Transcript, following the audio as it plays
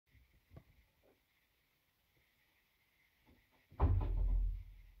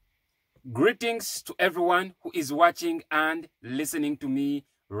Greetings to everyone who is watching and listening to me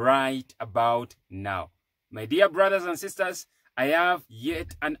right about now. My dear brothers and sisters, I have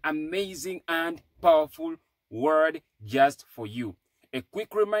yet an amazing and powerful word just for you. A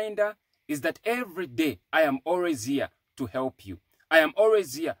quick reminder is that every day I am always here to help you. I am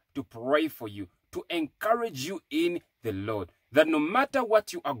always here to pray for you, to encourage you in the Lord. That no matter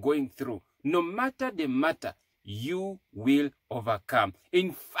what you are going through, no matter the matter, you will overcome.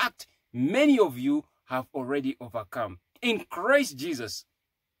 In fact, many of you have already overcome. In Christ Jesus,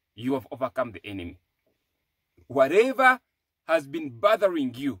 you have overcome the enemy. Whatever has been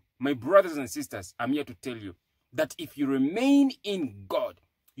bothering you, my brothers and sisters, I'm here to tell you that if you remain in God,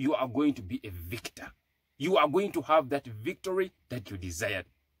 you are going to be a victor. You are going to have that victory that you desired.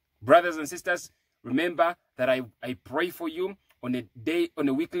 Brothers and sisters, remember that I pray for you on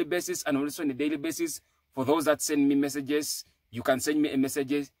a weekly basis and also on a daily basis. For those that send me messages, you can send me a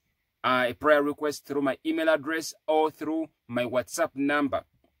message, a prayer request through my email address or through my WhatsApp number.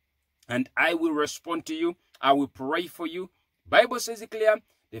 And I will respond to you. I will pray for you. Bible says it clear,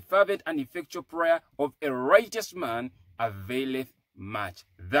 the fervent and effectual prayer of a righteous man availeth much.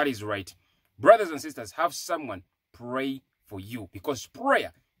 That is right. Brothers and sisters, have someone pray for you because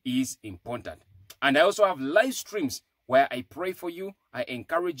prayer is important. And I also have live streams where I pray for you, I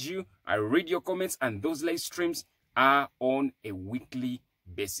encourage you, I read your comments, and those live streams are on a weekly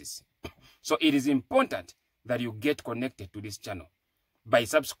basis. So it is important that you get connected to this channel by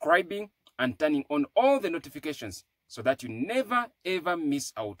subscribing and turning on all the notifications so that you never ever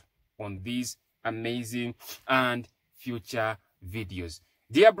miss out on these amazing and future videos.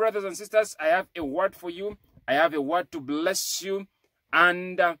 Dear brothers and sisters, I have a word for you. I have a word to bless you.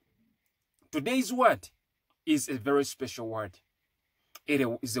 And today's word is a very special word. It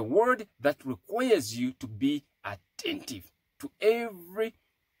is a word that requires you to be attentive to every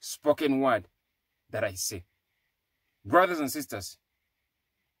spoken word that I say. Brothers and sisters,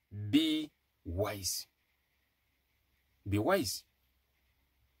 be wise. Be wise.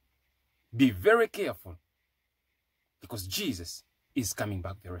 Be very careful because Jesus is coming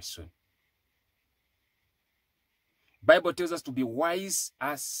back very soon. Bible tells us to be wise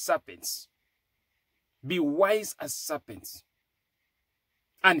as serpents. Be wise as serpents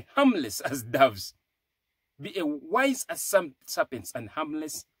and harmless as doves. Be wise as some serpents and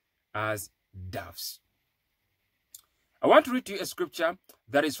harmless as doves. I want to read to you a scripture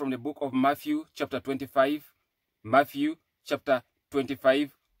that is from the book of Matthew chapter 25. Matthew chapter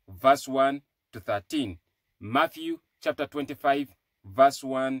 25 verse 1 to 13. Matthew chapter 25 verse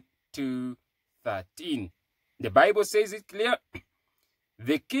 1 to 13. The Bible says it clear.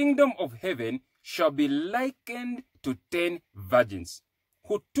 The kingdom of heaven shall be likened to 10 virgins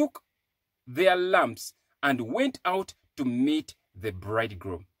who took their lamps and went out to meet the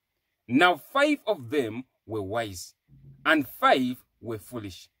bridegroom. Now 5 of them were wise, and 5 were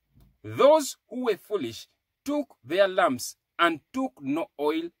foolish. Those who were foolish took their lamps and took no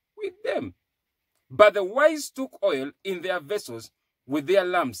oil with them. But the wise took oil in their vessels with their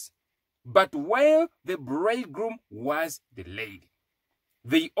lamps. But while the bridegroom was delayed,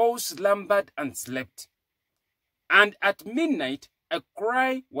 they all slumbered and slept. And at midnight a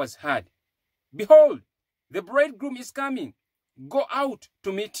cry was heard, Behold, the bridegroom is coming. Go out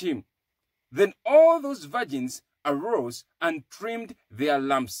to meet him. Then all those virgins arose and trimmed their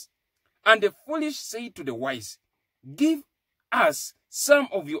lamps. And the foolish said to the wise, Give us some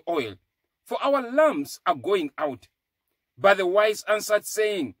of your oil, for our lamps are going out. But the wise answered,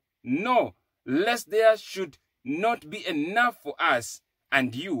 saying, No, lest there should not be enough for us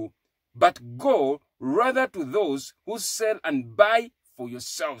and you, but go rather to those who sell and buy for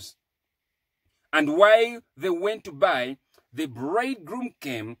yourselves. And while they went to buy, the bridegroom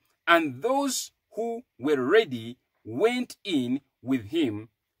came, and those who were ready went in with him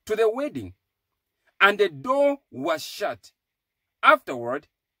to the wedding. And the door was shut. Afterward,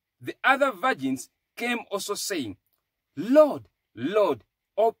 the other virgins came also saying, Lord, Lord,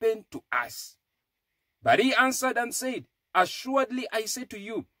 open to us. But he answered and said, Assuredly I say to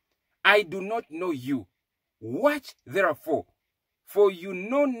you, I do not know you. Watch therefore, for you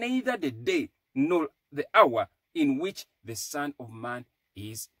know neither the day nor the hour in which the Son of Man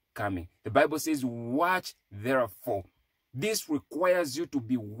is coming. The Bible says, watch therefore. This requires you to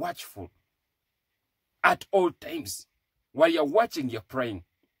be watchful at all times. While you're watching, you're praying.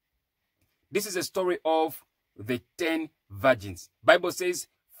 This is a story of the 10 virgins. Bible says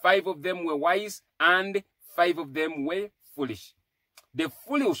 5 of them were wise and 5 of them were foolish. The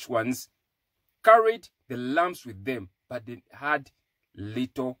foolish ones carried the lamps with them, but they had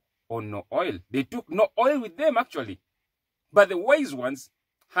little or no oil. They took no oil with them actually. But the wise ones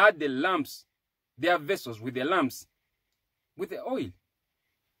had the lamps, their vessels with the lamps, with the oil.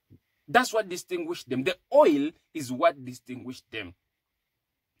 That's what distinguished them. The oil is what distinguished them.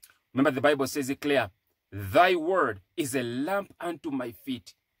 Remember, the Bible says it clear. Thy word is a lamp unto my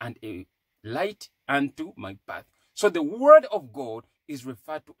feet and a light unto my path. So the word of God is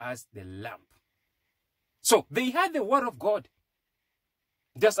referred to as the lamp. So they had the word of God.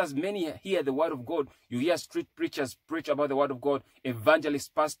 Just as many hear the word of God, you hear street preachers preach about the word of God, evangelists,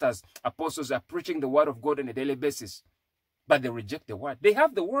 pastors, apostles are preaching the word of God on a daily basis. But they reject the word. They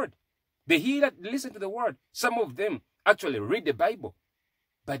have the word. They hear it, listen to the word. Some of them actually read the Bible,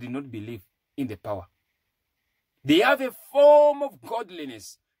 but do not believe in the power. They have a form of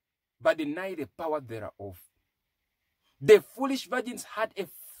godliness, but deny the power thereof. The foolish virgins had a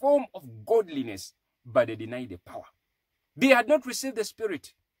form of godliness, but they deny the power. They had not received the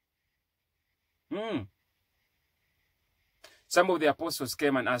Spirit. Some of the apostles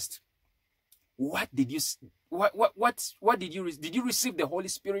came and asked, "What did you? What did you? Did you receive the Holy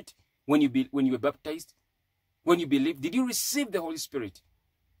Spirit when you were baptized? When you believed, did you receive the Holy Spirit?"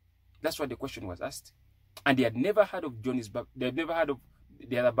 That's what the question was asked, and they had never heard of John's baptism. They had never heard of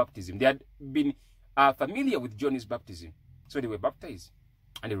the other baptism. They had been familiar with John's baptism, so they were baptized,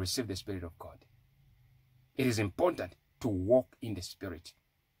 and they received the Spirit of God. It is important to walk in the Spirit.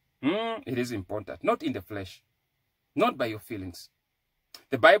 It is important, not in the flesh, not by your feelings.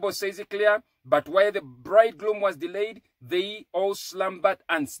 The Bible says it clear, but while the bridegroom was delayed, they all slumbered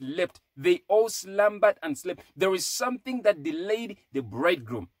and slept. They all slumbered and slept. There is something that delayed the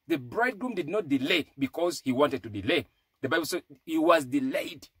bridegroom. The bridegroom did not delay because he wanted to delay. The Bible says he was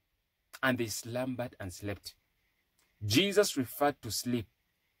delayed, and they slumbered and slept. Jesus referred to sleep.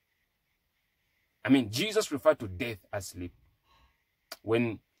 Jesus referred to death as sleep.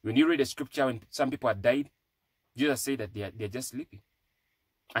 When you read the scripture, when some people had died, Jesus said that they're just sleeping.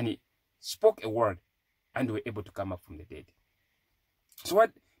 And he spoke a word, and they were able to come up from the dead. So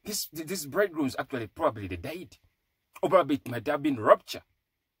what these bridegrooms actually probably they died. Or probably it might have been rupture.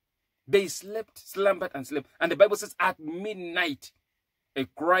 They slept, slumbered, and slept. And the Bible says at midnight, a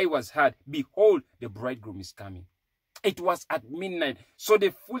cry was heard, "Behold, the bridegroom is coming." It was at midnight. So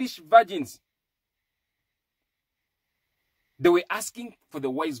the foolish virgins, they were asking for the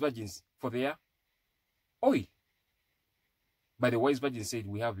wise virgins for their oil. But the wise virgins said,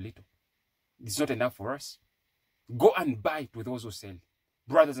 "We have little. It's not enough for us. Go and buy it with those who sell."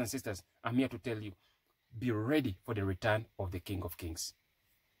 Brothers and sisters, I'm here to tell you, be ready for the return of the King of Kings.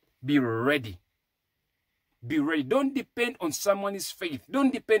 Be ready. Be ready. Don't depend on someone's faith.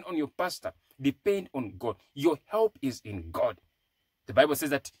 Don't depend on your pastor. Depend on God. Your help is in God. The Bible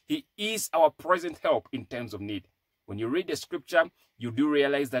says that He is our present help in times of need. When you read the scripture, you do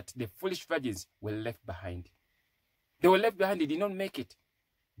realize that the foolish virgins were left behind. They were left behind. They did not make it.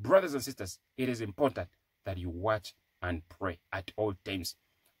 Brothers and sisters, it is important that you watch and pray at all times.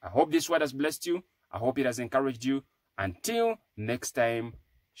 I hope this word has blessed you. I hope it has encouraged you. Until next time,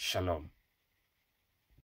 shalom.